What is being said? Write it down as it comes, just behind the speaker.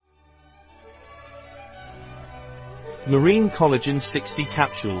Marine Collagen 60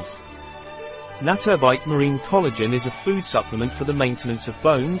 capsules. NATURBITE Marine Collagen is a food supplement for the maintenance of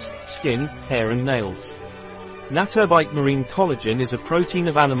bones, skin, hair and nails. NATURBITE Marine Collagen is a protein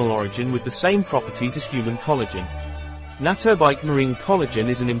of animal origin with the same properties as human collagen. NATURBITE Marine Collagen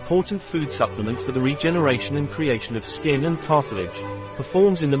is an important food supplement for the regeneration and creation of skin and cartilage,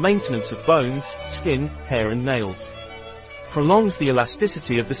 performs in the maintenance of bones, skin, hair and nails. Prolongs the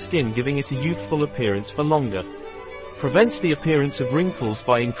elasticity of the skin, giving it a youthful appearance for longer. Prevents the appearance of wrinkles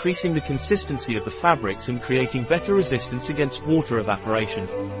by increasing the consistency of the fabrics and creating better resistance against water evaporation.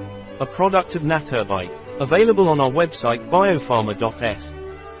 A product of NATURBITE. Available on our website biopharma.s.